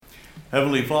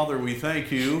Heavenly Father, we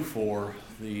thank you for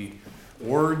the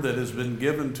word that has been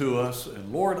given to us.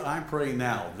 And Lord, I pray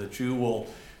now that you will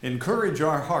encourage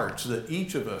our hearts, that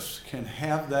each of us can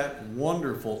have that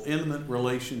wonderful, intimate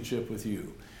relationship with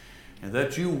you, and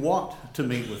that you want to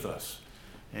meet with us,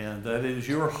 and that it is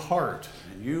your heart,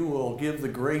 and you will give the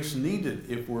grace needed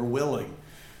if we're willing.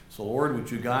 So Lord, would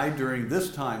you guide during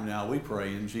this time now, we pray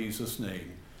in Jesus'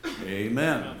 name.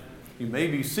 Amen. You may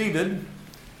be seated.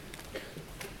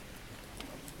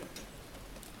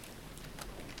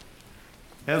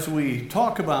 As we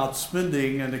talk about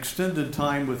spending an extended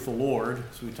time with the Lord,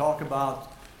 as we talk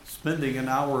about spending an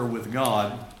hour with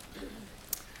God,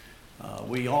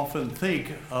 we often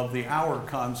think of the hour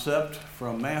concept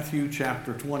from Matthew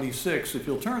chapter 26. If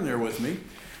you'll turn there with me,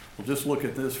 we'll just look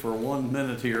at this for 1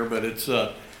 minute here, but it's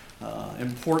an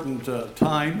important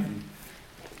time.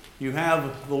 You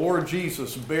have the Lord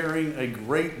Jesus bearing a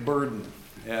great burden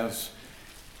as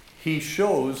he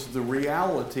shows the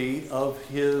reality of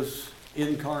his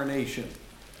incarnation.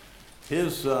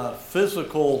 His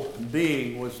physical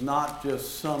being was not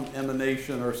just some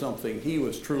emanation or something. He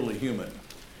was truly human.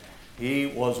 He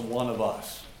was one of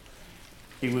us.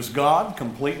 He was God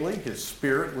completely. His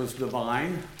spirit was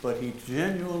divine, but he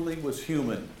genuinely was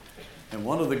human. And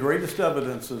one of the greatest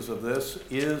evidences of this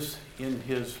is in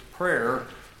his prayer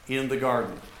in the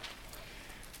garden.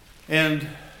 And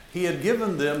he had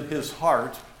given them his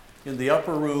heart in the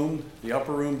upper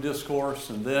room discourse,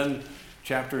 and then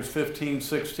chapters 15,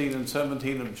 16, and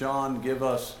 17 of John give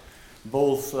us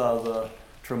both the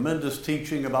tremendous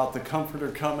teaching about the Comforter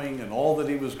coming and all that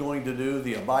he was going to do,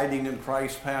 the abiding in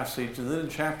Christ passage. And then in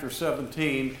chapter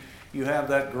 17, you have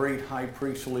that great high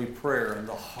priestly prayer and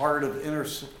the heart of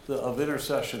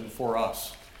intercession for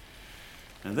us.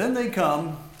 And then they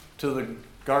come to the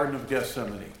Garden of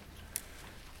Gethsemane.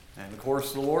 And of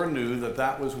course, the Lord knew that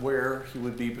that was where he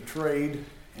would be betrayed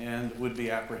and would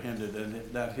be apprehended,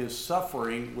 and that his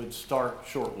suffering would start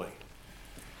shortly.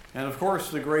 And of course,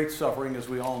 the great suffering, as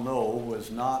we all know,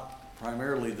 was not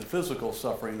primarily the physical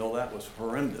suffering, though that was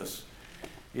horrendous.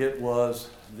 It was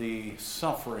the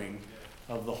suffering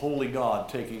of the holy God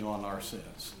taking on our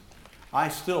sins. I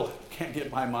still can't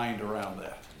get my mind around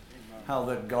that, how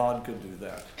that God could do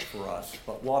that for us.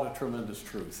 But what a tremendous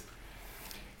truth.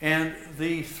 And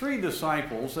the three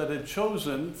disciples that had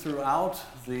chosen throughout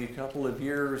the couple of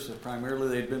years that primarily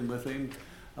they'd been with him,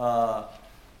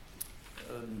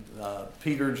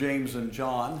 Peter, James, and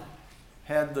John,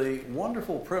 had the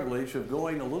wonderful privilege of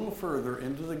going a little further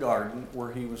into the garden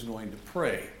where he was going to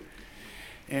pray.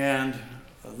 And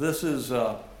this is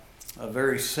a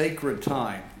very sacred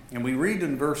time. And we read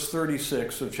in verse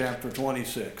 36 of chapter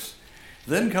 26,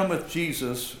 "Then cometh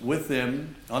Jesus with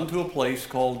them unto a place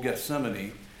called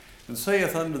Gethsemane, and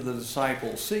saith unto the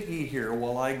disciples, Sit ye here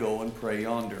while I go and pray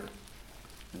yonder.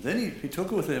 And then he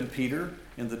took with him Peter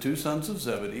and the two sons of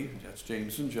Zebedee," that's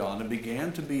James and John, "and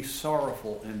began to be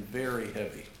sorrowful and very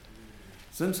heavy.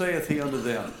 Then saith he unto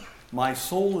them, My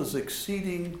soul is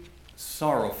exceeding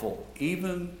sorrowful,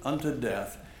 even unto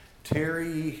death. Tarry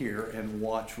ye here and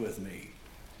watch with me."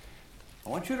 I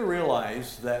want you to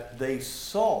realize that they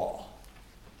saw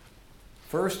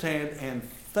firsthand and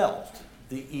felt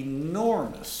the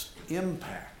enormous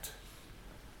impact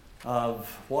of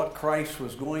what Christ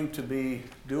was going to be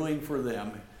doing for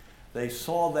them. They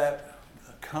saw that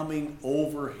coming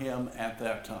over him at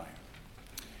that time.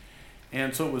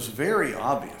 And so it was very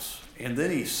obvious. And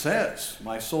then he says,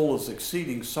 "My soul is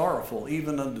exceeding sorrowful,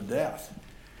 even unto death."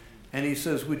 And he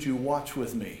says, "Would you watch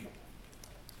with me?"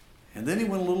 And then he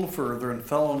went a little further and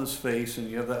fell on his face, and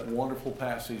you have that wonderful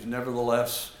passage,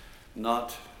 "Nevertheless,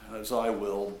 not as I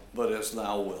will, but as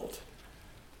thou wilt."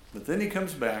 But then he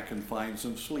comes back and finds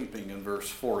them sleeping in verse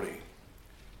 40.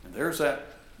 And there's that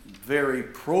very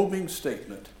probing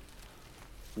statement.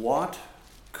 "What,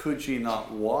 could ye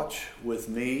not watch with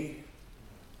me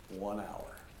 1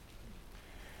 hour?"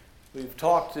 We've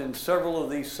talked in several of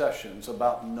these sessions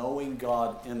about knowing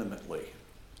God intimately,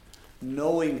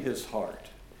 knowing his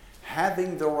heart,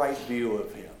 having the right view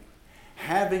of him,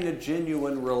 having a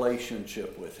genuine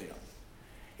relationship with him.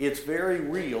 It's very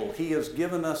real. He has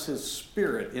given us his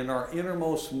spirit in our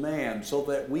innermost man so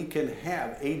that we can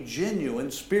have a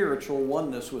genuine spiritual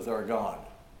oneness with our God.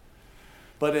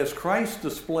 But as Christ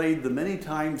displayed the many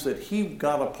times that he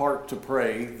got apart to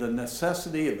pray, the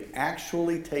necessity of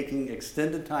actually taking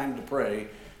extended time to pray,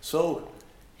 so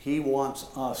he wants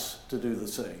us to do the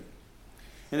same.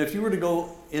 And if you were to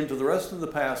go into the rest of the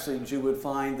passage, you would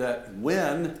find that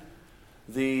when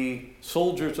the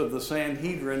soldiers of the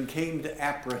Sanhedrin came to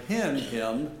apprehend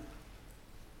him,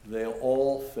 they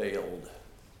all failed.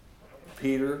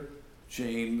 Peter,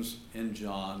 James, and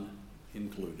John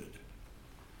included.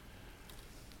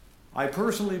 I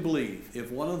personally believe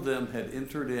if one of them had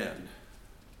entered in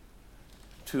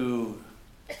to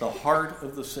the heart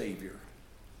of the Savior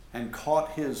and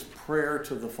caught his prayer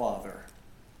to the Father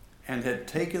and had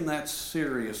taken that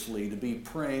seriously to be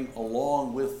praying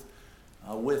along with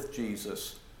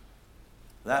Jesus,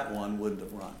 that one wouldn't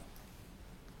have run.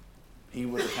 He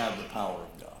would have had the power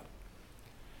of God.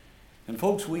 And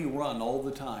folks, we run all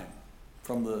the time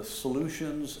from the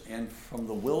solutions and from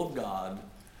the will of God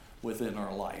within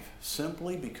our life,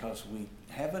 simply because we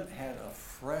haven't had a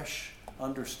fresh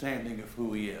understanding of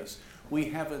who he is. We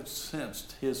haven't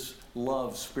sensed his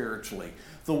love spiritually.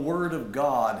 The Word of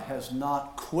God has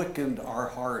not quickened our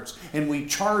hearts, and we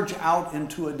charge out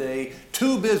into a day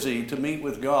too busy to meet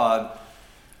with God,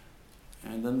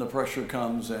 and then the pressure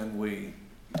comes and we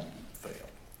fail.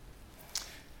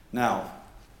 Now,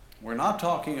 we're not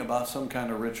talking about some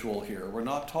kind of ritual here. We're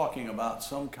not talking about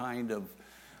some kind of,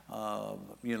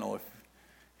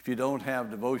 if you don't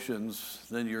have devotions,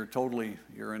 then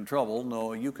you're in trouble.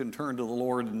 No, you can turn to the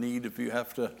Lord in need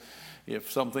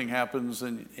if something happens,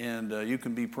 and you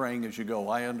can be praying as you go.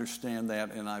 I understand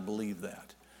that, and I believe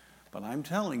that. But I'm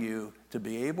telling you, to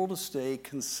be able to stay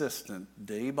consistent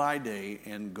day by day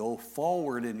and go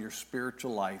forward in your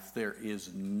spiritual life, there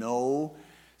is no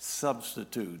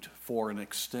substitute for an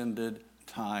extended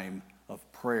time of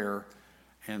prayer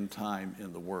and time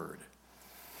in the Word.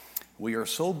 We are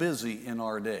so busy in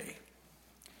our day.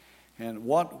 And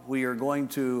what we are going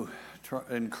to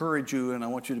encourage you, and I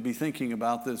want you to be thinking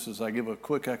about this as I give a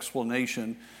quick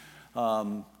explanation,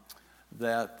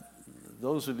 that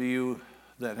those of you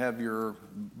that have your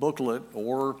booklet,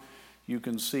 or you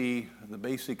can see the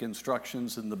basic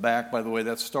instructions in the back. By the way,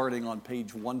 that's starting on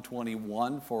page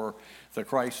 121 for the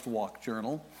Christ Walk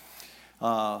Journal.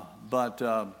 But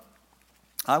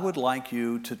I would like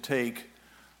you to take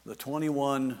the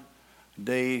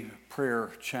 21-day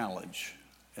prayer challenge,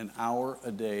 an hour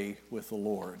a day with the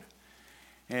Lord.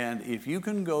 And if you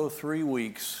can go 3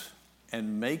 weeks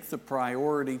and make the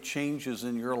priority changes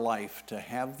in your life to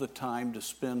have the time to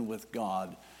spend with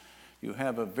God, you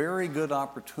have a very good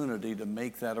opportunity to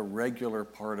make that a regular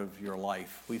part of your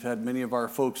life. We've had many of our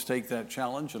folks take that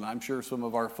challenge, and I'm sure some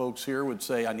of our folks here would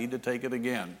say, I need to take it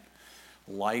again.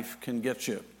 Life can get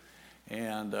you.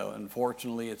 And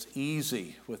unfortunately, it's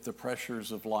easy with the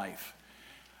pressures of life.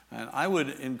 And I would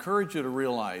encourage you to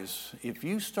realize, if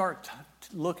you start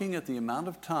looking at the amount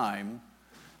of time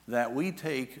that we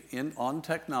take on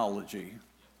technology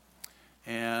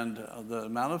and the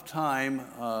amount of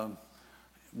time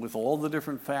with all the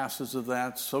different facets of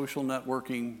that, social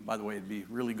networking, by the way, it'd be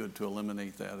really good to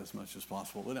eliminate that as much as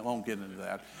possible, but I won't get into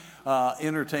that.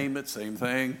 Entertainment, same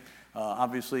thing.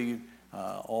 Obviously,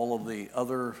 all of the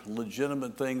other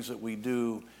legitimate things that we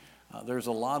do, there's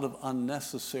a lot of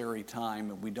unnecessary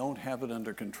time, and we don't have it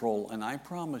under control, and I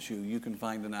promise you, you can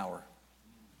find an hour.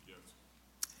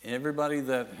 Everybody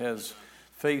that has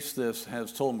faced this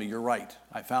has told me, you're right,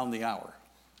 I found the hour.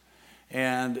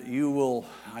 And you will,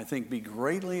 I think, be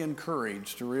greatly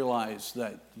encouraged to realize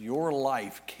that your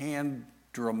life can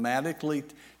dramatically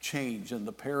change, and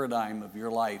the paradigm of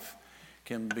your life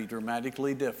can be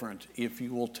dramatically different if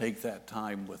you will take that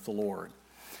time with the Lord.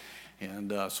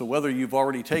 And so whether you've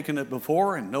already taken it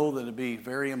before and know that it'd be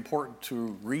very important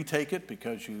to retake it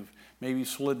because you've maybe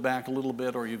slid back a little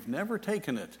bit, or you've never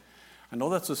taken it, I know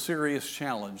that's a serious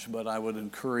challenge, but I would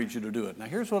encourage you to do it. Now,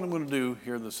 here's what I'm going to do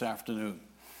here this afternoon.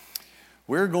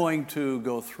 We're going to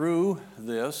go through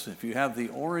this. If you have the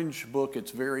orange book,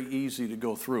 it's very easy to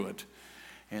go through it.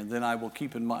 And then I will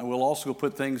keep in mind, we'll also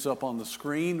put things up on the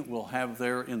screen. We'll have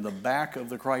there in the back of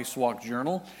the Christ Walk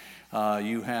Journal,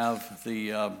 you have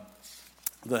the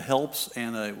helps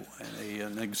and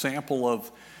an example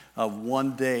of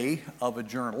 1 day of a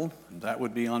journal. That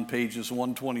would be on pages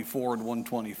 124 and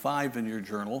 125 in your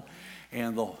journal.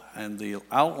 And the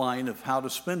outline of how to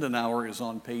spend an hour is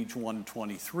on page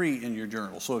 123 in your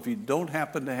journal. So if you don't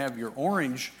happen to have your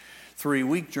orange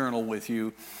 3-week journal with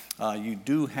you, you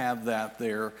do have that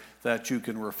there that you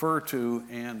can refer to,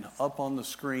 and up on the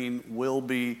screen will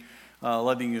be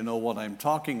letting you know what I'm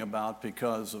talking about.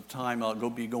 Because of time, I'll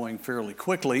be going fairly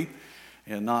quickly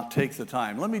and not take the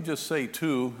time. Let me just say,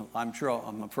 too, I'm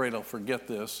afraid I'll forget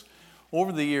this.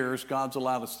 Over the years, God's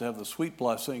allowed us to have the sweet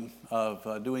blessing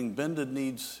of doing bended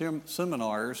needs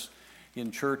seminars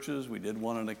in churches. We did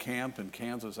one in a camp in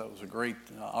Kansas. That was a great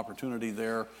opportunity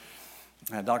there.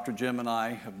 Dr. Jim and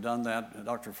I have done that.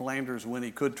 Dr. Flanders, when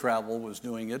he could travel, was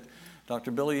doing it.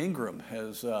 Dr. Billy Ingram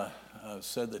has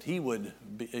said that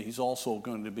he's also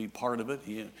going to be part of it.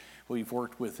 We've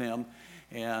worked with him.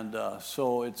 And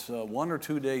so it's a 1 or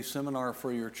 2 day seminar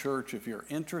for your church. If you're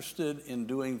interested in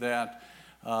doing that,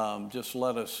 just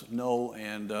let us know,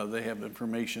 and they have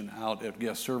information out at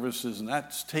guest services, and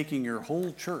that's taking your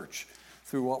whole church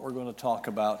through what we're going to talk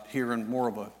about here in more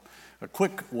of a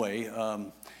quick way,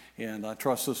 and I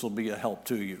trust this will be a help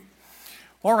to you.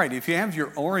 All right, if you have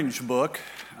your orange book,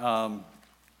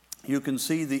 you can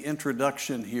see the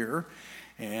introduction here,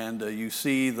 and you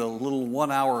see the little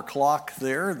 1 hour clock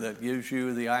there that gives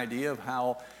you the idea of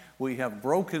how we have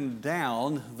broken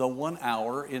down the 1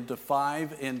 hour into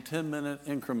 5 and 10-minute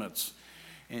increments.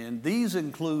 And these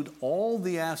include all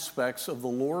the aspects of the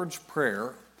Lord's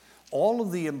Prayer, all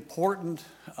of the important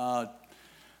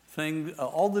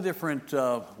all the different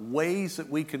ways that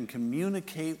we can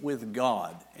communicate with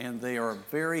God, and they are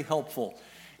very helpful.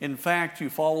 In fact, you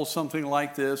follow something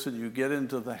like this and you get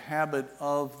into the habit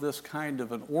of this kind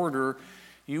of an order,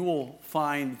 you will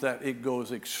find that it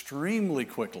goes extremely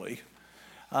quickly.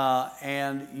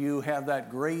 And you have that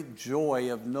great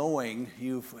joy of knowing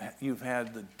you've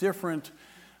had the different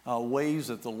ways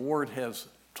that the Lord has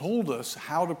told us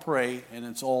how to pray, and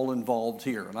it's all involved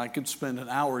here. And I could spend an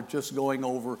hour just going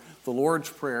over the Lord's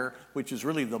Prayer, which is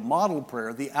really the model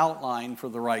prayer, the outline for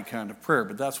the right kind of prayer,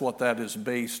 but that's what that is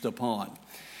based upon.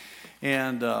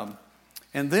 And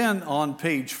then on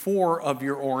page 4 of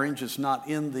your orange, it's not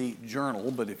in the journal,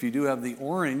 but if you do have the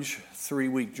orange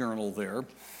 3-week journal there,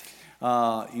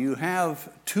 you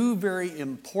have 2 very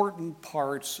important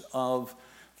parts of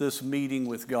this meeting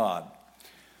with God.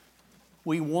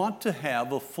 We want to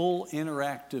have a full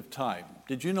interactive time.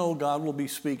 Did you know God will be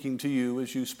speaking to you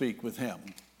as you speak with Him?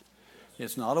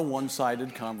 It's not a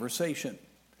one-sided conversation.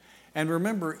 And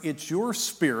remember, it's your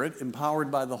spirit, empowered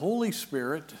by the Holy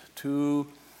Spirit, to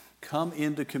come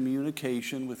into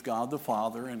communication with God the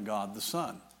Father and God the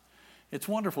Son. It's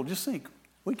wonderful. Just think,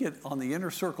 we get on the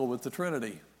inner circle with the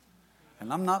Trinity.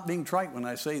 And I'm not being trite when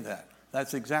I say that.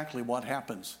 That's exactly what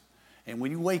happens. And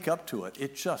when you wake up to it,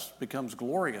 it just becomes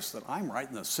glorious that I'm right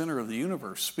in the center of the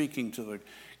universe speaking to the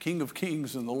King of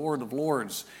Kings and the Lord of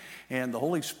Lords. And the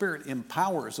Holy Spirit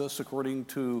empowers us according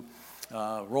to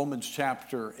Romans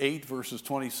chapter 8, verses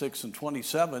 26 and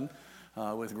 27,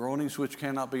 with groanings which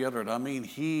cannot be uttered. I mean,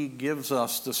 He gives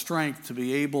us the strength to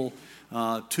be able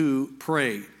to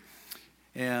pray.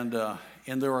 And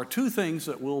there are 2 things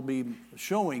that we'll be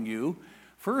showing you.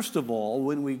 First of all,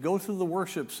 when we go through the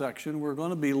worship section, we're going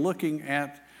to be looking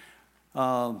at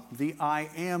the I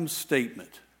am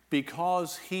statement.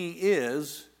 Because He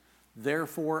is,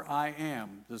 therefore I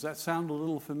am. Does that sound a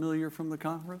little familiar from the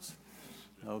conference?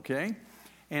 Okay.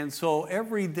 And so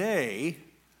every day,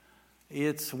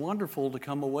 it's wonderful to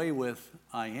come away with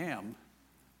I am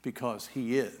because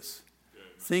He is.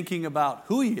 Thinking about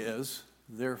who He is,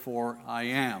 therefore I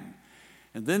am.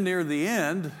 And then near the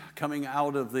end, coming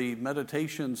out of the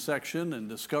meditation section and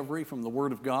discovery from the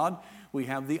Word of God, we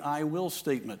have the I will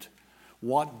statement.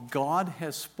 What God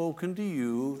has spoken to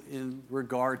you in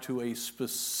regard to a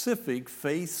specific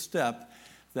faith step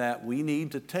that we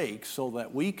need to take so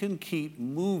that we can keep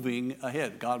moving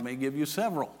ahead. God may give you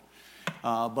several,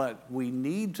 but we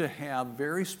need to have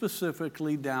very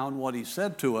specifically down what He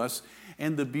said to us.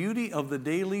 And the beauty of the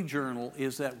daily journal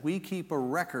is that we keep a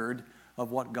record of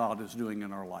what God is doing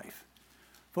in our life.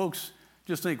 Folks,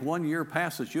 just think 1 year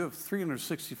passes, you have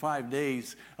 365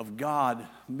 days of God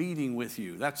meeting with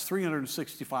you. That's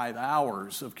 365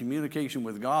 hours of communication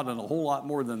with God, and a whole lot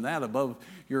more than that above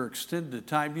your extended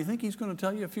time. Do you think He's going to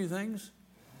tell you a few things?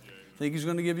 Think He's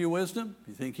going to give you wisdom?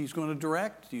 Do you think He's going to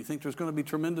direct? Do you think there's going to be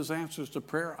tremendous answers to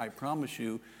prayer? I promise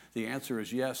you the answer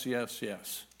is yes, yes,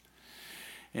 yes.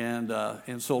 And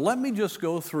so let me just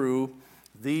go through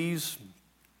these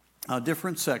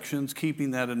different sections,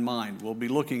 keeping that in mind. We'll be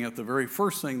looking at the very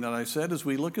first thing that I said as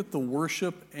we look at the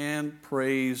worship and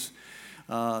praise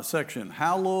section.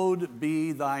 Hallowed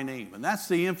be thy name. And that's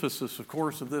the emphasis, of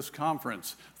course, of this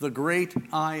conference, the great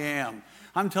I am.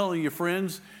 I'm telling you,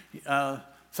 friends,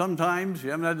 sometimes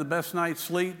you haven't had the best night's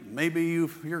sleep. Maybe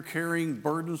you're carrying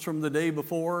burdens from the day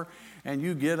before, and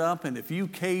you get up, and if you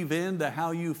cave in to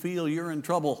how you feel, you're in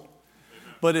trouble.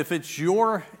 But if it's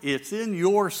in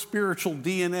your spiritual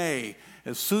DNA,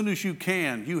 as soon as you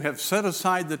can, you have set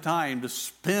aside the time to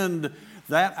spend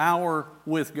that hour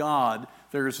with God.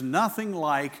 There's nothing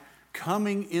like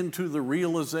coming into the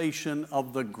realization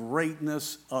of the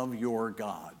greatness of your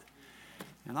God.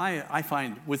 And I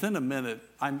find within a minute,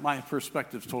 my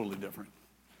perspective is totally different.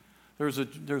 There's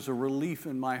a relief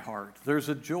in my heart. There's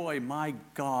a joy. My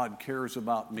God cares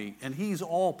about me, and He's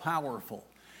all powerful.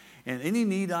 And any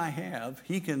need I have,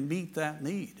 He can meet that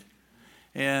need.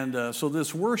 And so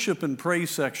this worship and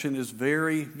praise section is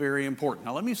very, very important.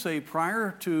 Now let me say,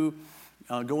 prior to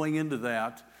going into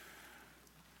that,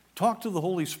 talk to the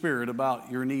Holy Spirit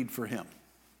about your need for Him.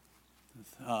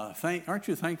 Aren't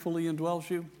you thankful He indwells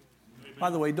you? Amen. By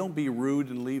the way, don't be rude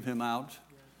and leave Him out.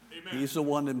 Amen. He's the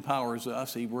one that empowers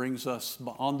us. He brings us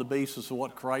on the basis of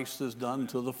what Christ has done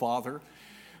to the Father.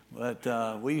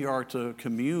 But we are to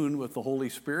commune with the Holy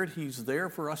Spirit. He's there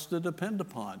for us to depend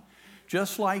upon.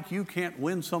 Just like you can't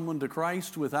win someone to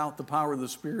Christ without the power of the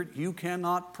Spirit, you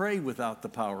cannot pray without the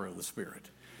power of the Spirit.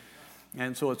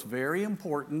 And so it's very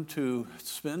important to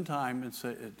spend time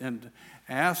and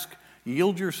ask,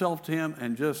 yield yourself to Him,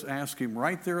 and just ask Him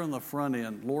right there on the front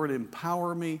end, Lord,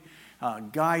 empower me,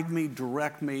 guide me,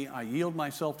 direct me. I yield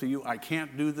myself to you. I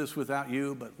can't do this without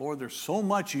you, but Lord, there's so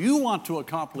much you want to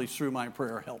accomplish through my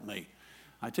prayer. Help me.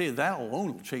 I tell you, that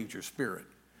alone will change your spirit,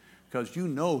 because you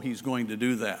know He's going to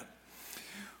do that.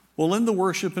 Well, in the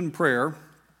worship and praise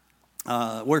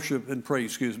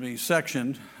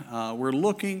section, we're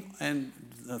looking and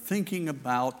thinking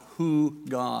about who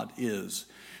God is,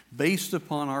 based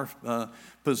upon our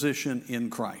position in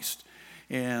Christ,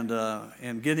 and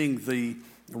getting the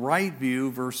right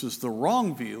view versus the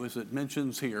wrong view, as it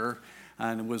mentions here,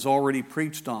 and it was already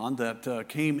preached on, that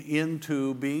came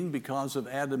into being because of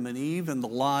Adam and Eve and the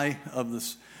lie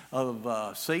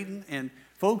of Satan. And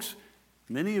folks,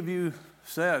 many of you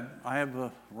said, I have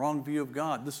a wrong view of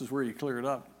God. This is where you clear it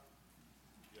up.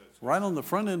 Right on the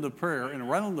front end of prayer and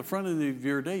right on the front end of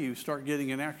your day, you start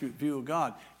getting an accurate view of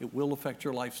God. It will affect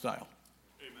your lifestyle.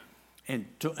 Amen.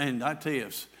 And I tell you,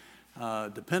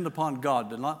 depend upon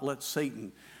God. Do not let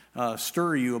Satan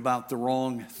stir you about the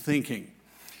wrong thinking.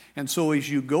 And so as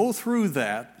you go through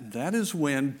that, that is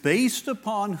when, based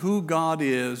upon who God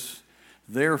is,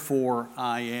 therefore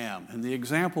I am. And the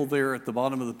example there at the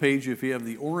bottom of the page, if you have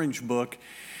the orange book,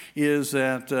 is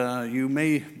that you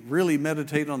may really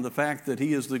meditate on the fact that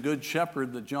He is the good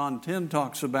shepherd that John 10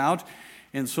 talks about.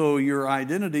 And so your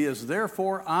identity is,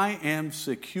 therefore I am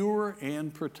secure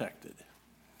and protected.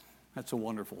 That's a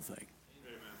wonderful thing.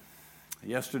 Amen.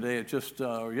 Yesterday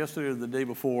or the day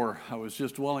before, I was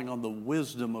just dwelling on the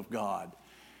wisdom of God.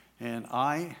 And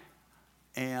I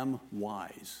am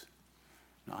wise.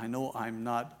 Now, I know I'm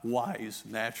not wise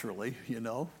naturally,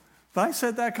 but I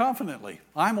said that confidently.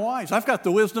 I'm wise. I've got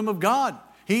the wisdom of God.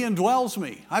 He indwells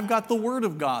me. I've got the Word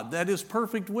of God. That is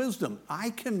perfect wisdom. I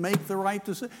can make the right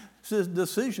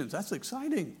decisions. That's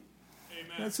exciting.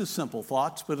 Amen. That's just simple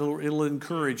thoughts, but it'll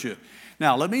encourage you.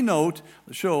 Now, let me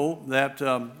show that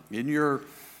in your,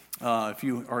 if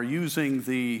you are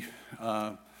using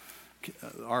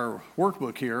our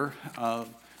workbook here,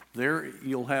 there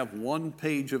you'll have one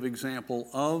page of example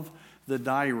of the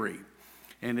diary.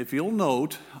 And if you'll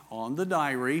note, on the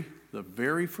diary, the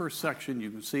very first section,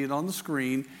 you can see it on the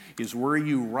screen, is where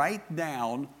you write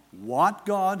down what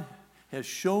God has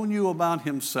shown you about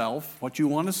Himself, what you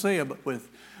want to say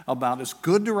about. It's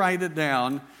good to write it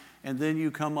down, and then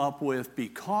you come up with,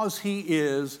 because He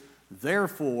is,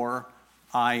 therefore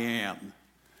I am.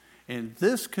 And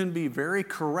this can be very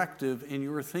corrective in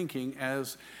your thinking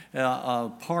as a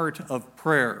part of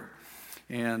prayer.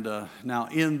 And now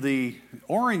in the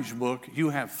orange book,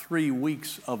 you have 3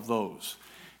 weeks of those.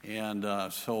 And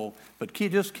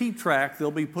just keep track.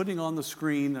 They'll be putting on the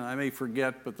screen, and I may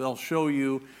forget, but they'll show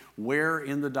you where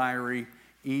in the diary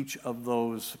each of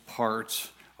those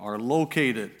parts are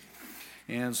located.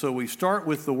 And so we start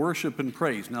with the worship and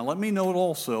praise. Now let me note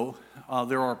also,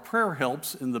 there are prayer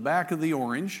helps in the back of the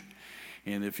orange.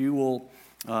 And if you will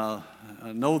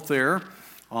note there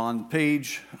on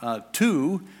page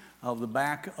 2 of the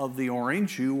back of the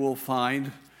orange, you will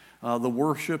find the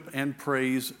worship and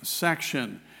praise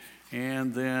section.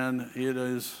 And then it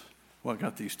is, I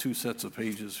got these 2 sets of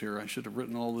pages here. I should have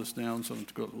written all this down, so I'm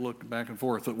going to look back and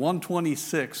forth. But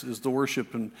 126 is the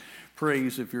worship and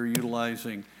praise if you're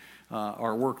utilizing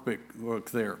our workbook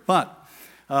there. But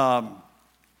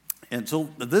and so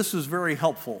this is very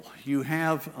helpful. You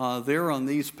have there on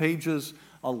these pages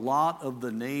a lot of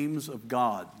the names of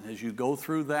God. As you go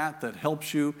through that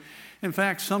helps you. In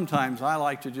fact, sometimes I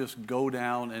like to just go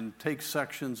down and take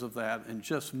sections of that and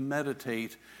just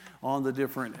meditate on the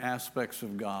different aspects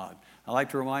of God. I like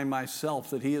to remind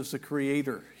myself that He is the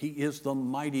Creator. He is the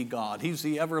mighty God. He's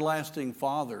the everlasting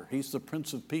Father. He's the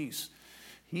Prince of Peace.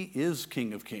 He is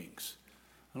King of Kings.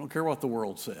 I don't care what the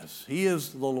world says. He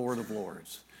is the Lord of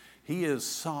Lords. He is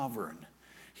sovereign.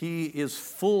 He is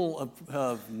full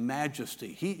of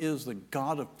majesty. He is the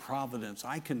God of providence.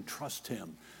 I can trust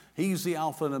Him. He's the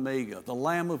Alpha and Omega, the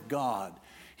Lamb of God.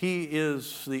 He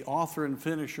is the author and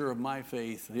finisher of my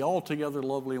faith, the altogether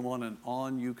lovely one, and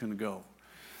on you can go.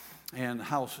 and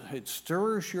how it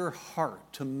stirs your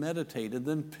heart to meditate, and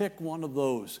then pick one of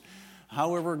those,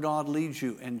 however God leads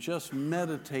you, and just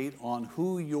meditate on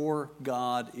who your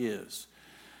God is.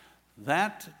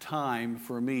 That time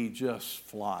for me just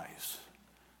flies.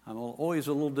 I'm always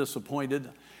a little disappointed.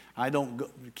 I don't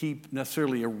keep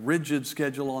necessarily a rigid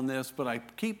schedule on this, but I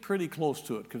keep pretty close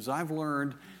to it, because I've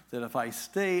learned that if I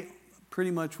stay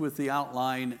pretty much with the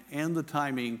outline and the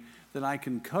timing, then I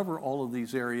can cover all of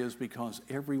these areas, because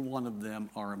every one of them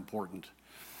are important.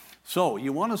 So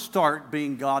you want to start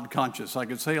being God conscious. I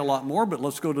could say a lot more, but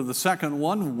let's go to the second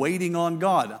one, waiting on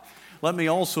God. Let me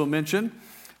also mention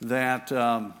that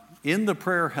in the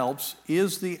prayer helps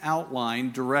is the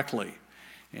outline directly.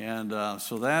 And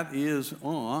so that is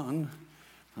on,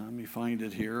 let me find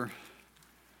it here.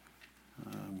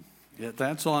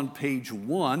 That's on page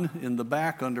 1 in the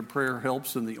back under prayer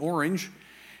helps in the orange.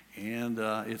 And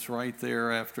it's right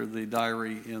there after the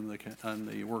diary in the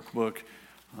workbook,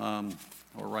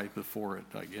 or right before it,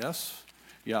 I guess.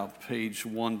 Yeah, page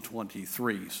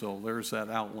 123. So there's that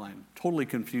outline. Totally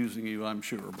confusing you, I'm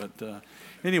sure. But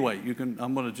anyway,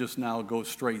 I'm going to just now go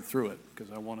straight through it,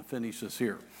 because I want to finish this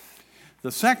here.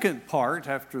 The second part,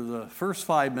 after the first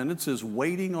 5 minutes, is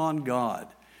waiting on God.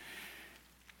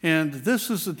 And this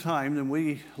is the time that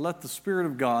we let the Spirit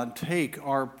of God take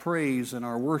our praise and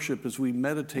our worship as we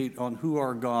meditate on who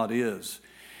our God is.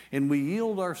 And we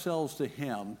yield ourselves to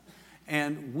Him,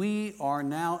 and we are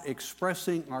now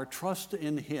expressing our trust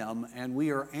in Him, and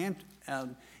we are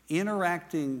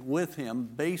interacting with Him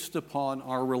based upon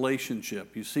our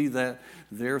relationship. You see that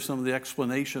there's some of the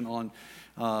explanation on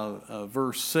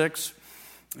verse 6.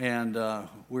 And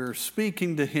we're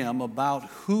speaking to Him about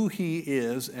who He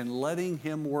is and letting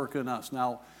Him work in us.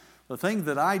 Now, the thing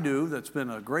that I do that's been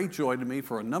a great joy to me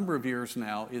for a number of years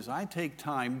now is I take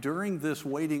time during this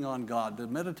waiting on God to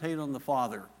meditate on the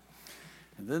Father,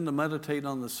 and then to meditate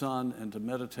on the Son, and to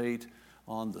meditate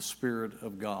on the Spirit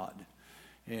of God.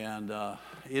 And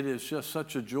it is just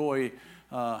such a joy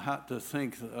to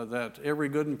think that every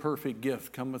good and perfect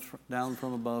gift cometh down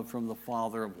from above, from the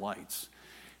Father of lights.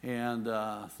 And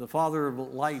the Father of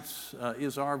lights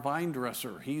is our vine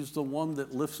dresser. He's the one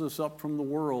that lifts us up from the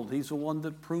world. He's the one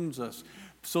that prunes us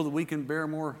so that we can bear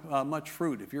much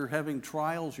fruit. If you're having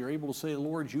trials, you're able to say,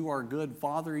 Lord, you are good.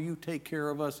 Father, you take care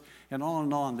of us, and on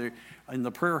and on. In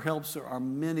the prayer helps, there are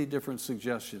many different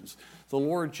suggestions. The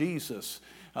Lord Jesus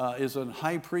is a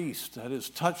high priest that is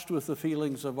touched with the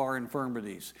feelings of our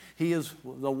infirmities. He is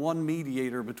the one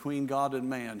mediator between God and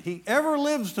man. He ever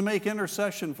lives to make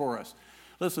intercession for us.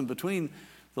 Listen, between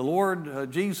the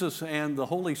Lord Jesus and the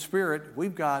Holy Spirit,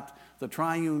 we've got the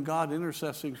triune God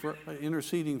interceding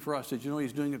for us. Did you know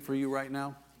He's doing it for you right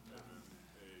now? Amen.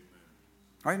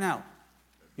 Right now.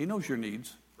 He knows your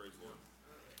needs.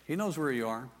 He knows where you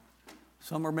are.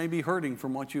 Some are maybe hurting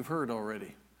from what you've heard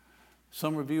already.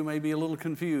 Some of you may be a little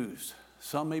confused.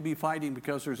 Some may be fighting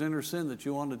because there's inner sin that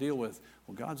you want to deal with.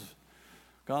 Well,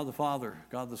 God the Father,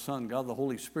 God the Son, God the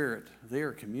Holy Spirit, they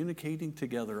are communicating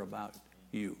together about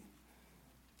you.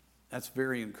 That's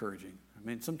very encouraging. I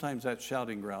mean, sometimes that's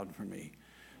shouting ground for me,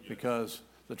 because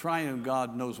the triune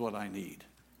God knows what I need.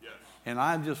 Yes. And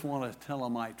I just want to tell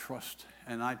Him I trust,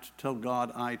 and I tell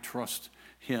God I trust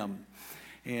Him.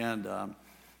 And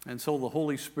so the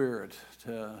Holy Spirit,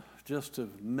 just to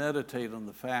meditate on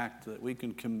the fact that we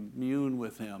can commune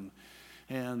with Him,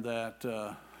 and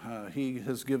that He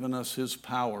has given us His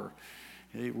power,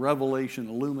 a revelation,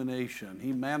 illumination.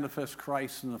 He manifests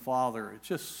Christ in the Father. It's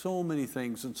just so many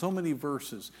things and so many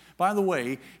verses. By the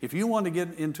way, if you want to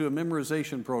get into a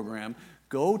memorization program,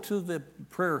 go to the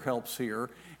prayer helps here,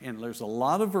 and there's a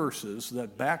lot of verses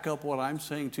that back up what I'm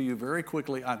saying to you very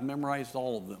quickly. I've memorized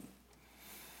all of them.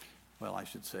 Well, I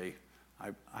should say,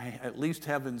 I at least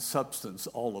have in substance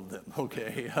all of them,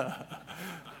 okay?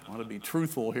 I want to be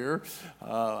truthful here.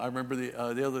 I remember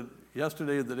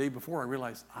yesterday or the day before, I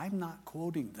realized I'm not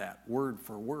quoting that word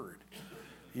for word,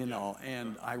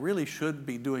 and I really should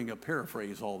be doing a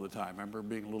paraphrase all the time. I remember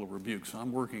being a little rebuked, so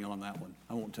I'm working on that one.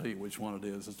 I won't tell you which one it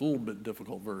is. It's a little bit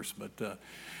difficult verse, but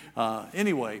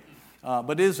anyway.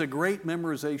 But it is a great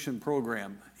memorization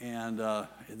program, and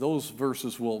those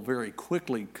verses will very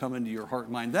quickly come into your heart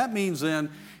and mind. That means then,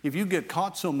 if you get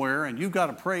caught somewhere and you've got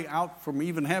to pray out from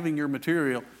even having your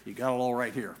material, you got it all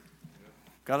right here.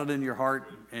 Got it in your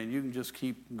heart, and you can just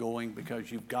keep going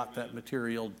because you've got that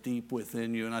material deep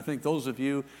within you. And I think those of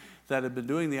you that have been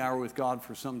doing the Hour with God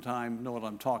for some time know what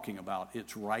I'm talking about.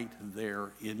 It's right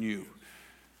there in you.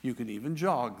 You can even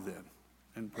jog then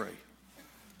and pray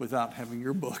without having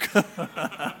your book.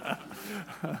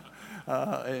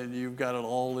 and you've got it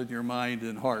all in your mind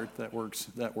and heart. That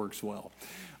works well.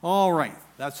 All right,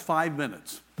 that's 5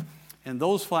 minutes. And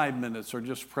those 5 minutes are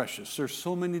just precious. There's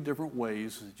so many different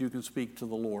ways that you can speak to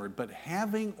the Lord, but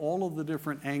having all of the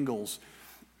different angles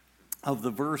of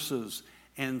the verses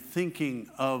and thinking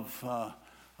of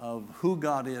who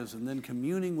God is, and then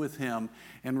communing with Him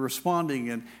and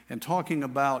responding and talking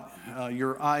about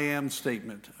your I am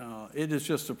statement. It is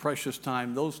just a precious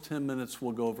time. Those 10 minutes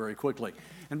will go very quickly.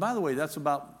 And by the way,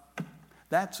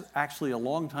 that's actually a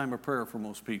long time of prayer for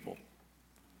most people.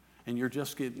 And you're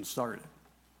just getting started.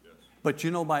 Yes. But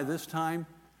you know, by this time,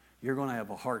 you're going to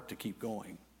have a heart to keep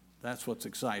going. That's what's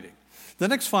exciting. The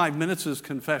next 5 minutes is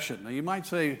confession. Now you might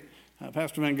say,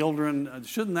 Pastor Van Gilderen,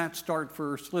 shouldn't that start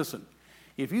first? Listen.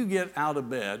 If you get out of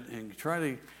bed and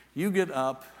you get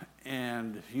up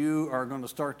and you are going to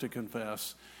start to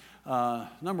confess,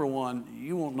 number one,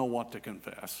 you won't know what to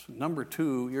confess. Number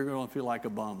two, you're going to feel like a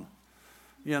bum,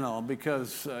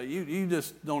 because you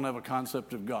just don't have a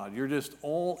concept of God. You're just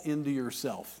all into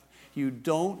yourself. You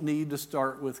don't need to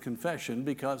start with confession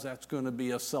because that's going to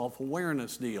be a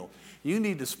self-awareness deal. You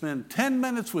need to spend 10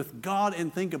 minutes with God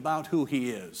and think about who He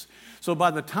is. So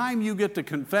by the time you get to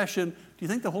confession, do you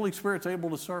think the Holy Spirit's able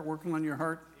to start working on your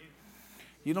heart?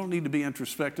 You don't need to be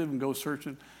introspective and go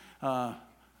searching.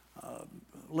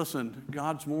 Listen,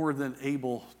 God's more than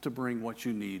able to bring what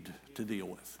you need to deal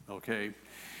with, okay?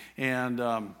 And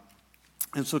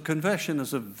so confession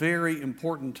is a very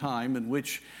important time in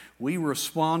which we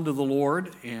respond to the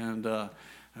Lord, and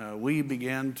we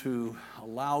begin to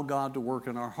allow God to work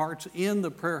in our hearts. In the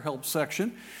prayer help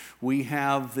section, we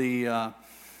have a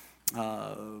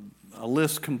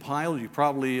list compiled. You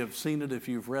probably have seen it if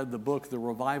you've read the book, The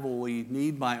Revival We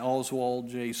Need by Oswald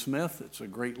J. Smith. It's a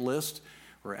great list.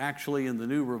 We're actually in the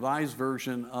new revised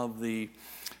version of the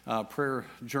prayer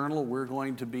journal. We're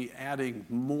going to be adding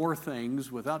more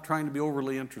things without trying to be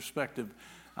overly introspective.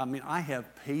 I mean, I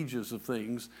have pages of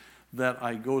things that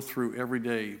I go through every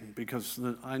day because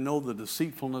I know the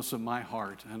deceitfulness of my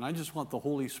heart, and I just want the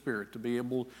Holy Spirit to be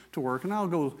able to work. And I'll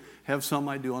go have some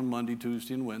I do on Monday,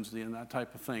 Tuesday, and Wednesday, and that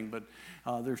type of thing. But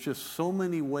there's just so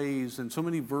many ways and so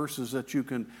many verses that you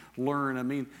can learn. I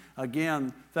mean,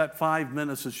 again, that 5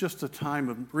 minutes is just a time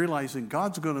of realizing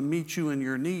God's going to meet you in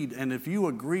your need, and if you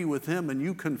agree with Him and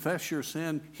you confess your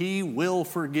sin, He will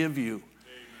forgive you.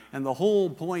 And the whole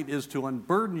point is to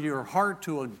unburden your heart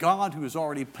to a God who has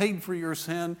already paid for your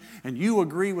sin, and you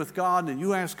agree with God and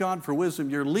you ask God for wisdom.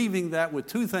 You're leaving that with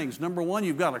two things. Number one,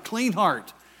 you've got a clean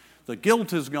heart. The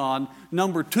guilt is gone.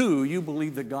 Number two, you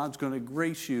believe that God's going to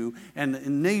grace you and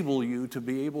enable you to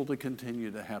be able to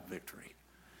continue to have victory.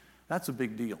 That's a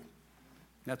big deal.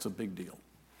 That's a big deal.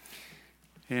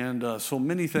 And so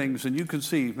many things, and you can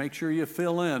see, make sure you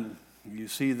fill in. You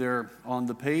see there on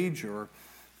the page or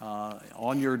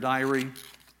on your diary,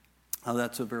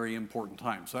 that's a very important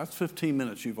time. So that's 15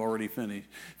 minutes you've already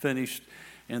finished.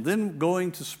 And then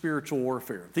going to spiritual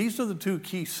warfare. These are the two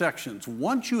key sections.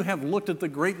 Once you have looked at the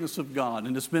greatness of God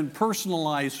and it's been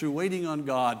personalized through waiting on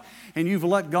God, and you've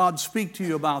let God speak to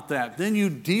you about that, then you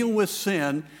deal with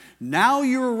sin. Now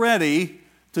you're ready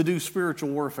to do spiritual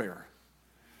warfare.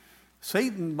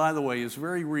 Satan, by the way, is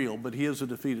very real, but he is a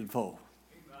defeated foe.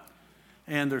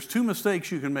 And there's two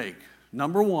mistakes you can make.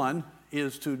 Number one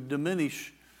is to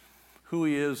diminish who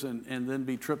he is and then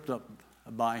be tripped up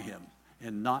by him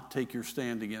and not take your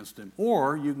stand against him.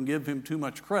 Or you can give him too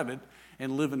much credit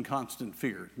and live in constant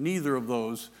fear. Neither of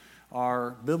those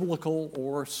are biblical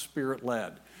or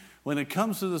spirit-led. When it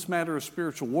comes to this matter of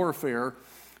spiritual warfare,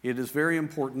 it is very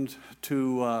important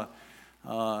to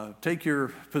take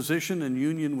your position in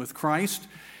union with Christ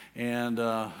and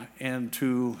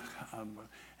to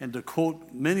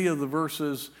quote many of the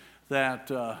verses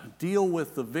that deal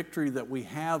with the victory that we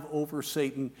have over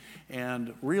Satan,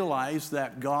 and realize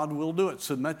that God will do it.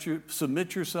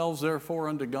 Submit yourselves therefore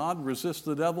unto God, resist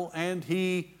the devil, and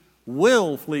he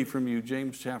will flee from you,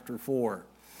 James chapter 4.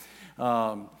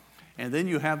 And then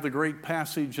you have the great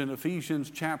passage in Ephesians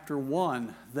chapter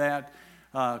 1 that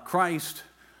Christ,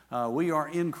 we are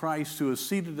in Christ who is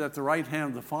seated at the right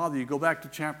hand of the Father. You go back to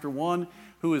chapter 1,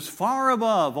 who is far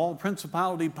above all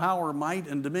principality, power, might,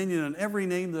 and dominion, and every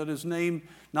name that is named,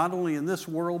 not only in this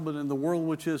world, but in the world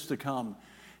which is to come.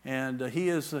 And he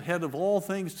is the head of all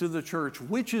things to the church,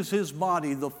 which is his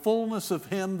body, the fullness of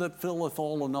him that filleth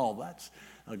all in all. That's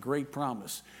a great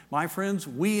promise. My friends,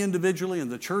 we individually in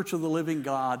the church of the living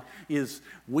God,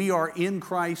 we are in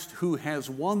Christ who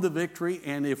has won the victory,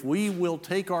 and if we will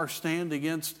take our stand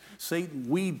against Satan,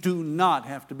 we do not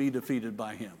have to be defeated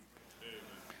by him.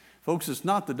 Folks, it's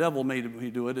not the devil made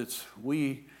me do it. It's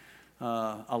we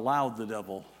allowed the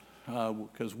devil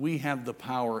because we have the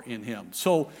power in him.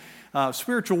 So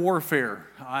spiritual warfare,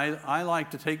 I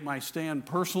like to take my stand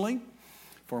personally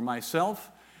for myself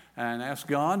and ask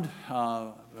God,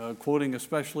 quoting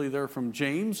especially there from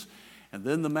James, and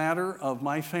then the matter of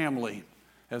my family.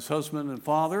 As husband and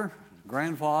father,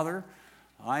 grandfather,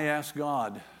 I ask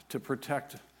God to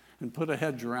protect and put a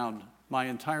hedge around my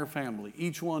entire family,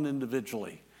 each one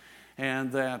individually.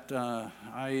 And that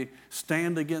I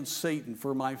stand against Satan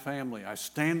for my family. I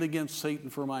stand against Satan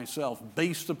for myself,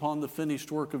 based upon the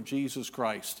finished work of Jesus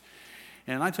Christ.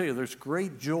 And I tell you, there's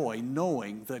great joy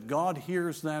knowing that God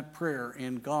hears that prayer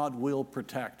and God will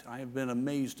protect. I have been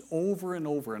amazed over and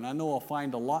over, and I know I'll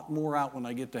find a lot more out when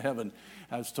I get to heaven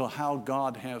as to how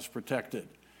God has protected.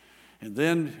 And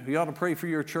then you ought to pray for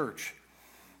your church,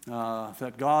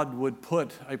 that God would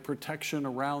put a protection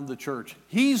around the church.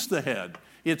 He's the head.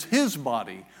 It's his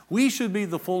body. We should be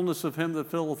the fullness of him that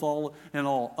filleth all in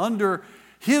all. Under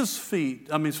his feet,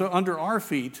 under our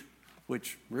feet,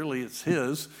 which really it's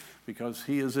his, because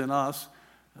he is in us,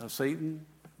 Satan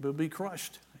will be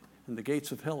crushed, and the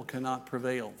gates of hell cannot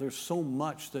prevail. There's so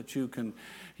much that you can.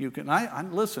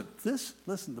 Listen,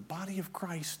 the body of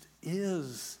Christ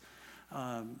is.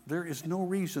 There is no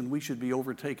reason we should be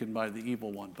overtaken by the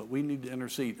evil one, but we need to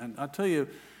intercede. And I tell you,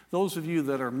 those of you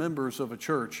that are members of a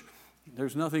church,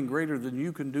 there's nothing greater than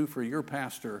you can do for your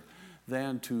pastor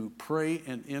than to pray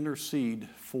and intercede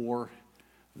for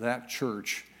that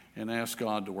church and ask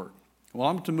God to work. Well,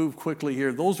 I'm to move quickly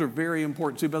here. Those are very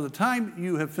important. See, by the time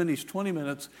you have finished 20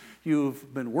 minutes,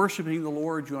 you've been worshiping the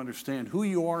Lord. You understand who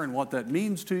you are and what that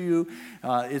means to you.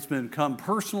 It's become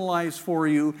personalized for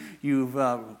you. You've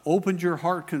opened your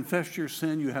heart, confessed your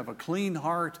sin. You have a clean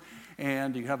heart,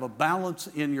 and you have a balance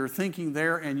in your thinking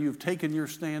there, and you've taken your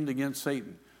stand against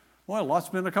Satan. Well, lots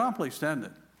been accomplished, hasn't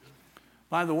it?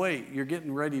 By the way, you're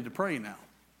getting ready to pray now,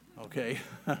 okay?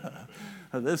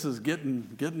 This is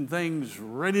getting things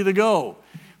ready to go.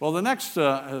 Well, the next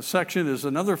section is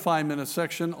another 5-minute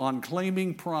section on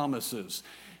claiming promises.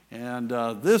 And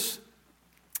this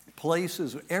place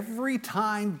is every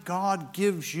time God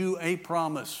gives you a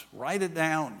promise, write it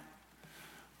down.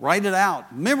 Write it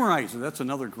out. Memorize it. That's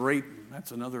another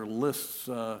list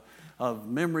of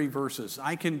memory verses.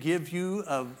 I can give you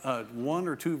 1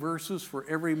 or 2 verses for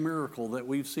every miracle that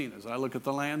we've seen. As I look at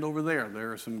the land over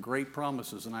there are some great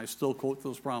promises, and I still quote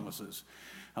those promises.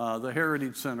 The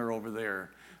Heritage Center over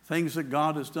there, things that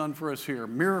God has done for us here,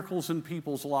 miracles in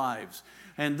people's lives,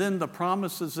 and then the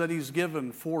promises that he's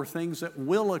given for things that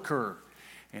will occur.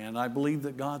 And I believe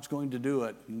that God's going to do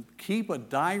it. Keep a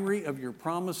diary of your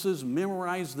promises,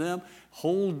 memorize them,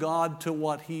 hold God to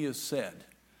what he has said.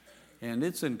 And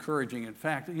it's encouraging. In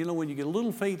fact, when you get a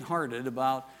little faint-hearted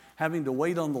about having to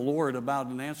wait on the Lord about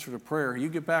an answer to prayer, you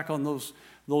get back on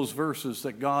those verses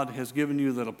that God has given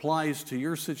you that applies to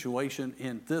your situation,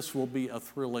 and this will be a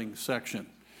thrilling section.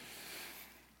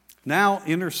 Now,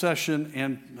 intercession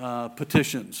and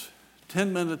petitions.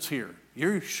 10 minutes here.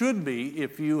 You should be,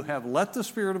 if you have let the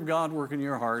Spirit of God work in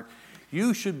your heart,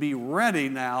 you should be ready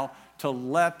now to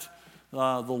let the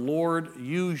Lord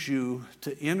use you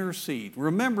to intercede.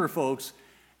 Remember, folks,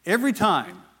 every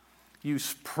time you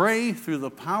pray through the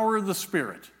power of the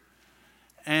Spirit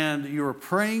and you're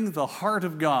praying the heart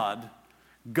of God,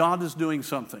 God is doing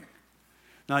something.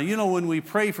 Now, when we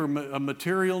pray for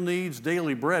material needs,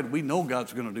 daily bread, we know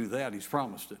God's going to do that. He's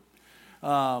promised it.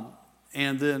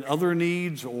 And then other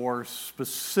needs or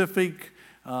specific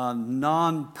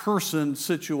non-person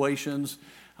situations,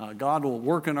 God will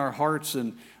work in our hearts,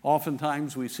 and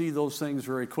oftentimes we see those things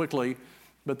very quickly.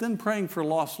 But then praying for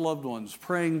lost loved ones,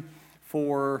 praying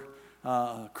for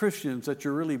Christians that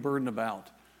you're really burdened about.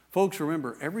 Folks,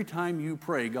 remember, every time you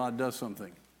pray, God does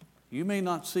something. You may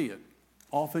not see it.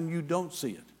 Often you don't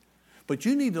see it. But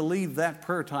you need to leave that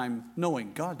prayer time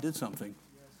knowing God did something.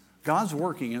 God's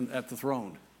working at the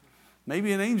throne.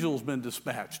 Maybe an angel's been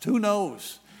dispatched. Who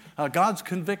knows? God's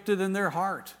convicted in their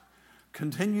heart.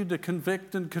 Continue to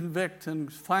convict,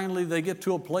 and finally they get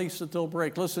to a place that they'll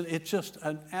break. Listen, it's just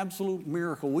an absolute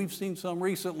miracle. We've seen some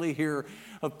recently here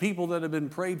of people that have been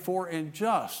prayed for, and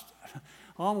just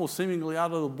almost seemingly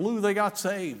out of the blue, they got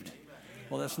saved.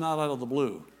 Well, that's not out of the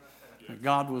blue.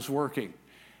 God was working.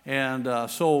 And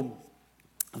so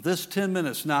this 10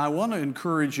 minutes. Now, I want to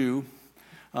encourage you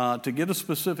to get a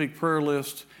specific prayer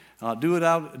list. Do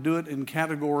it in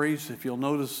categories. If you'll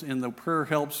notice in the prayer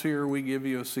helps here, we give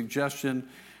you a suggestion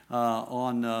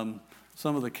on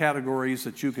some of the categories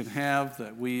that you can have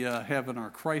that we have in our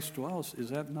Christ. Well, is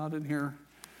that not in here?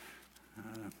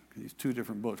 These 2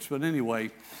 different books. But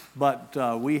anyway,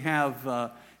 we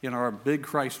have in our big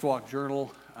Christ Walk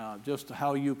journal just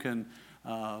how you can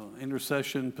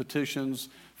intercession, petitions,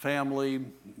 family,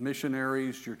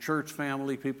 missionaries, your church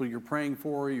family, people you're praying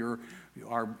for, your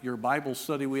Bible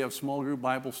study. We have small group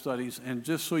Bible studies, and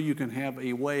just so you can have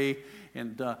a way.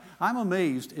 And I'm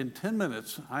amazed, in 10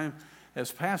 minutes,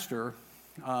 as pastor,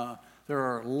 there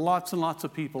are lots and lots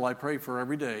of people I pray for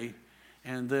every day,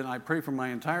 and then I pray for my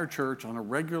entire church on a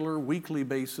regular, weekly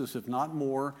basis, if not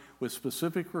more, with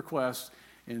specific requests.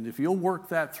 And if you'll work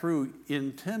that through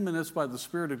in 10 minutes by the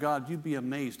Spirit of God, you'd be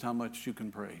amazed how much you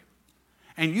can pray.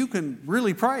 And you can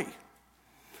really pray.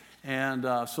 And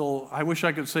so I wish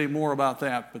I could say more about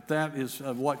that, but that is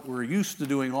what we're used to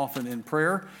doing often in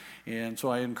prayer. And so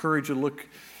I encourage you to look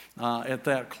at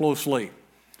that closely.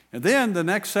 And then the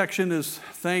next section is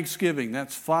Thanksgiving.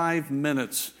 That's 5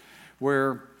 minutes,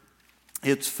 where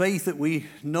it's faith that we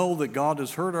know that God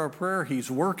has heard our prayer. He's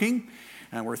working,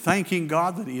 and we're thanking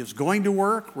God that He is going to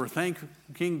work. We're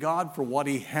thanking God for what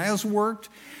He has worked.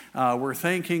 We're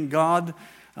thanking God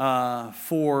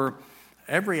for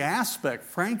every aspect,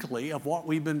 frankly, of what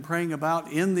we've been praying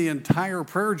about in the entire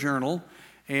prayer journal.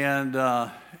 And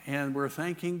we're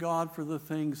thanking God for the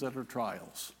things that are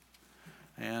trials.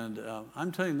 And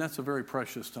I'm telling you, that's a very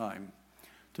precious time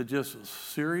to just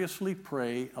seriously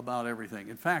pray about everything.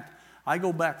 In fact, I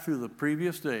go back through the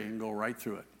previous day and go right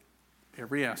through it,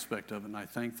 every aspect of it, and I'm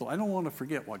thankful. I don't want to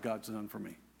forget what God's done for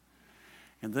me.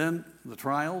 And then the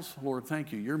trials, Lord,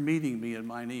 thank you. You're meeting me in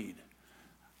my need.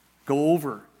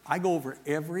 I go over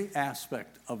every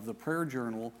aspect of the prayer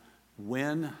journal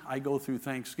when I go through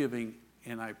Thanksgiving,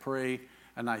 and I pray,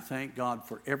 and I thank God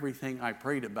for everything I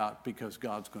prayed about, because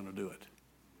God's going to do it.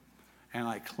 And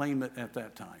I claim it at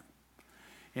that time.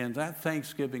 And that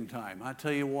Thanksgiving time, I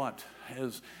tell you what,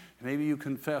 as maybe you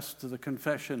confess to the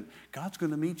confession, God's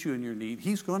going to meet you in your need.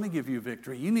 He's going to give you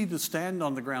victory. You need to stand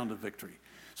on the ground of victory.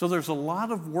 So there's a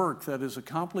lot of work that is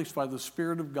accomplished by the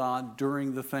Spirit of God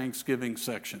during the Thanksgiving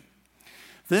section.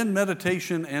 Then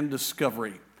meditation and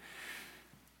discovery.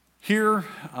 Here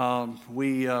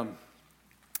we have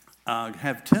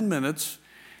 10 minutes,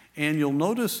 and you'll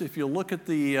notice if you look at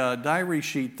the diary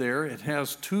sheet there, it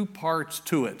has 2 parts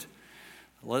to it.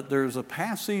 There's a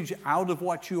passage out of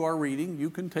what you are reading. You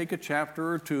can take a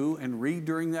chapter or 2 and read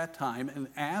during that time and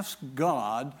ask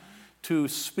God to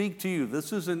speak to you.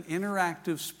 This is an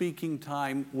interactive speaking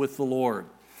time with the Lord.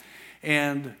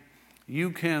 And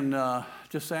you can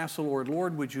just ask the Lord,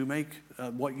 Lord, would you make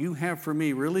what you have for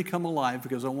me really come alive,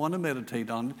 because I want to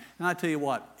meditate on it. And I tell you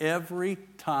what, every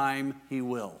time He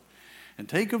will. And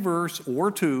take a verse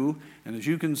or 2, and as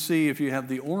you can see, if you have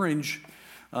the orange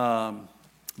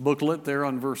booklet there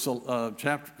on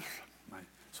chapter, I'm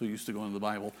so used to going to the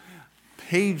Bible,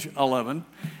 page 11,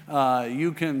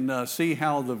 you can see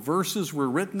how the verses were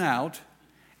written out,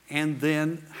 and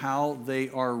then how they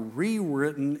are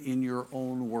rewritten in your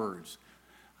own words.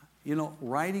 You know,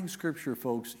 writing Scripture,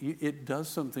 folks, it does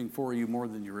something for you more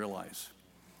than you realize.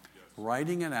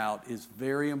 Writing it out is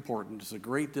very important. It's a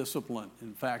great discipline.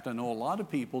 In fact, I know a lot of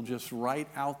people just write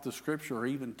out the Scripture or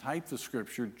even type the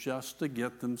Scripture just to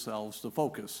get themselves to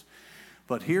focus.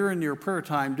 But here in your prayer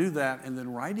time, do that, and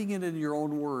then writing it in your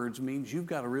own words means you've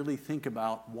got to really think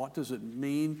about what does it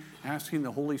mean, asking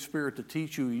the Holy Spirit to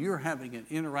teach you. You're having an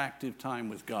interactive time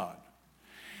with God.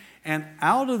 And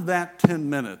out of that 10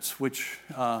 minutes, which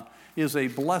is a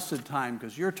blessed time,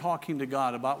 because you're talking to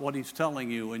God about what He's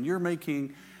telling you, and you're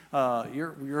making,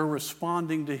 you're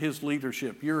responding to His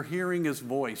leadership. You're hearing His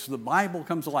voice. The Bible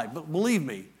comes alive. But believe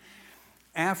me,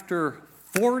 after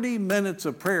 40 minutes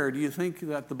of prayer, do you think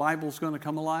that the Bible's going to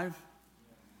come alive?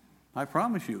 I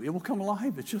promise you, it will come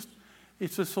alive.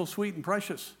 It's just so sweet and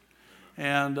precious.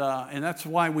 And that's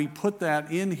why we put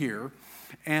that in here.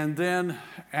 And then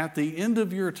at the end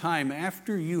of your time,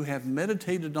 after you have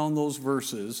meditated on those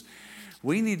verses,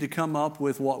 we need to come up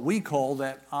with what we call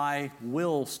that I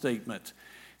will statement.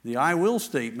 The I will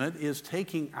statement is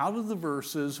taking out of the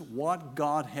verses what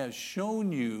God has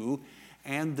shown you,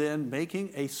 and then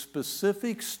making a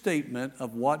specific statement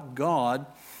of what God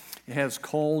has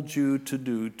called you to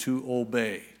do, to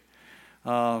obey.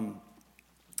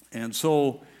 And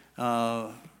so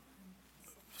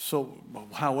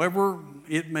however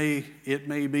it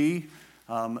may be,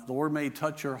 the Lord may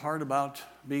touch your heart about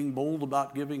being bold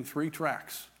about giving 3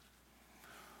 tracts.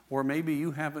 Or maybe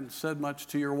you haven't said much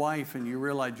to your wife and you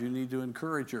realize you need to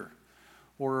encourage her.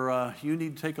 Or you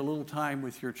need to take a little time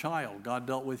with your child. God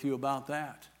dealt with you about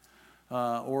that.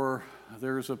 Or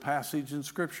there's a passage in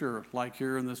Scripture, like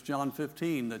here in this John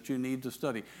 15, that you need to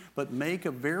study. But make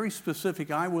a very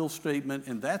specific I will statement,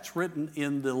 and that's written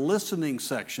in the listening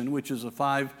section, which is a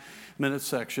 5-minute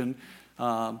section.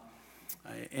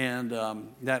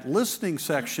 that listening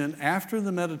section after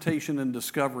the meditation and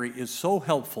discovery is so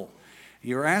helpful.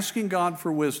 You're asking God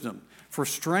for wisdom, for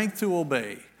strength to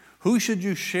obey. Who should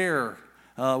you share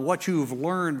what you've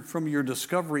learned from your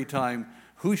discovery time?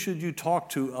 Who should you talk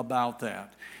to about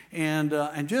that? And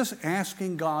just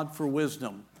asking God for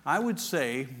wisdom. I would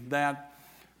say that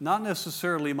not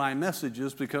necessarily my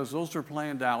messages, because those are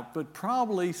planned out, but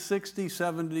probably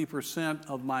 60-70%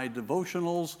 of my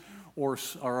devotionals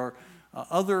or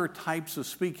other types of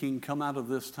speaking come out of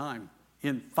this time.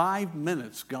 In 5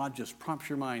 minutes, God just prompts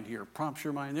your mind here, prompts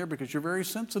your mind there, because you're very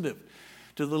sensitive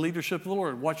to the leadership of the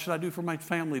Lord. What should I do for my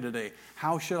family today?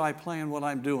 How should I plan what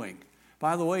I'm doing?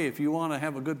 By the way, if you want to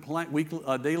have a good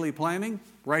daily planning,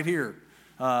 right here,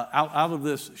 out of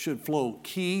this should flow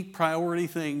key priority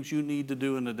things you need to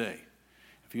do in a day.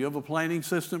 If you have a planning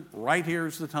system, right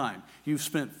here's the time. You've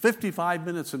spent 55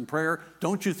 minutes in prayer.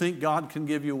 Don't you think God can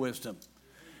give you wisdom?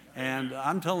 And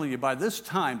I'm telling you, by this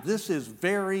time, this is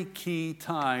very key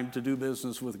time to do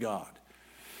business with God.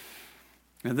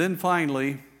 And then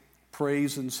finally,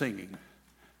 praise and singing.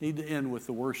 Need to end with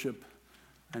the worship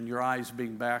and your eyes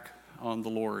being back on the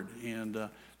Lord. And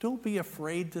don't be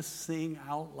afraid to sing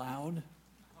out loud.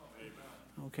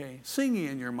 Okay, singing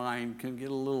in your mind can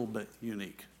get a little bit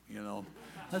unique, you know.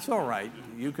 That's all right.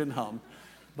 You can hum.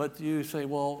 But you say,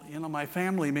 well, you know, my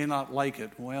family may not like it.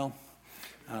 Well,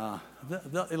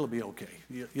 it'll be okay.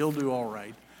 You'll do all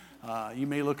right. You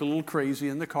may look a little crazy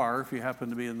in the car if you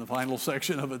happen to be in the final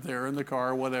section of it there in the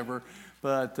car, whatever.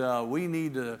 But we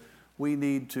need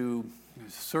to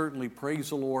certainly praise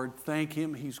the Lord, thank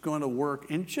Him. He's going to work,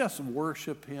 and just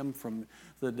worship Him from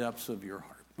the depths of your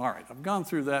heart. All right, I've gone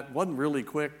through that. It wasn't really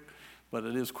quick, but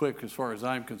it is quick as far as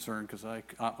I'm concerned, because I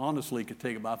honestly could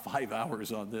take about 5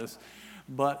 hours on this.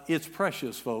 But it's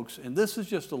precious, folks, and this is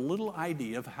just a little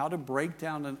idea of how to break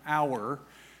down an hour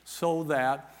so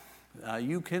that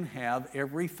you can have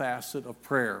every facet of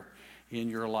prayer in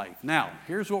your life. Now,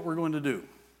 here's what we're going to do.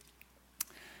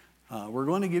 We're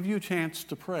going to give you a chance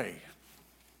to pray.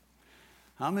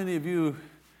 How many of you,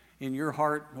 in your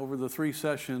heart, over the 3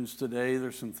 sessions today,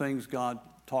 there's some things God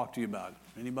talked to you about?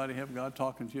 Anybody have God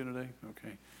talking to you today?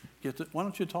 Okay. Why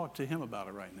don't you talk to Him about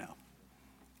it right now?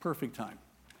 Perfect time.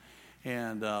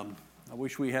 And I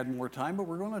wish we had more time, but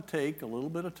we're going to take a little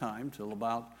bit of time till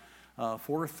about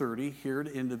 4:30 here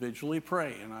to individually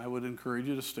pray. And I would encourage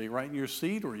you to stay right in your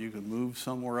seat, or you can move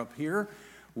somewhere up here.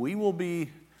 We will be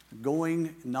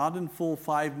going not in full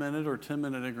 5-minute or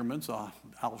 10-minute increments.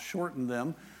 I'll shorten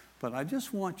them. But I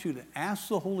just want you to ask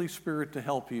the Holy Spirit to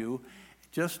help you,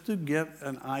 just to get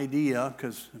an idea,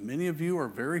 because many of you are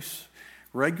very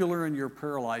regular in your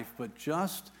prayer life, but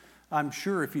just, I'm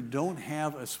sure if you don't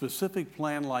have a specific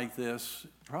plan like this,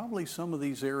 probably some of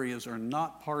these areas are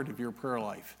not part of your prayer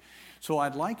life. So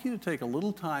I'd like you to take a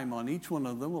little time on each one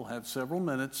of them. We'll have several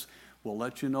minutes. We'll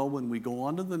let you know when we go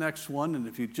on to the next one, and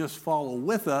if you just follow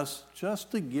with us,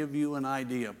 just to give you an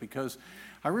idea, because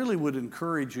I really would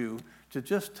encourage you to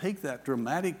just take that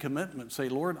dramatic commitment and say,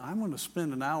 Lord, I'm going to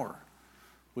spend an hour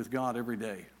with God every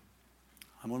day.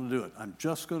 I'm going to do it. I'm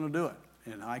just going to do it.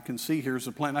 And I can see here's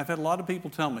the plan. I've had a lot of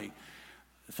people tell me,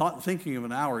 thinking of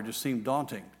an hour just seemed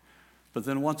daunting. But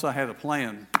then once I had a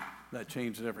plan, that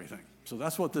changed everything. So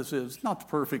that's what this is. It's not the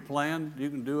perfect plan. You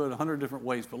can do it 100 different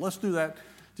ways. But let's do that.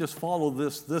 Just follow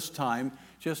this time,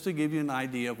 just to give you an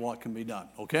idea of what can be done.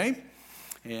 Okay?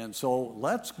 And so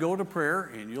let's go to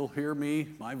prayer, and you'll hear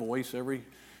my voice every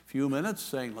few minutes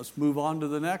saying, let's move on to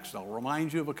the next. I'll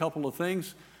remind you of a couple of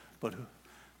things, but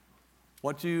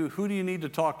who do you need to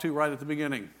talk to right at the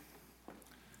beginning?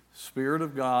 Spirit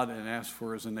of God, and ask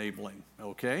for His enabling.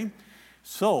 Okay?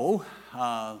 So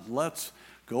let's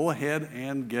go ahead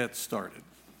and get started.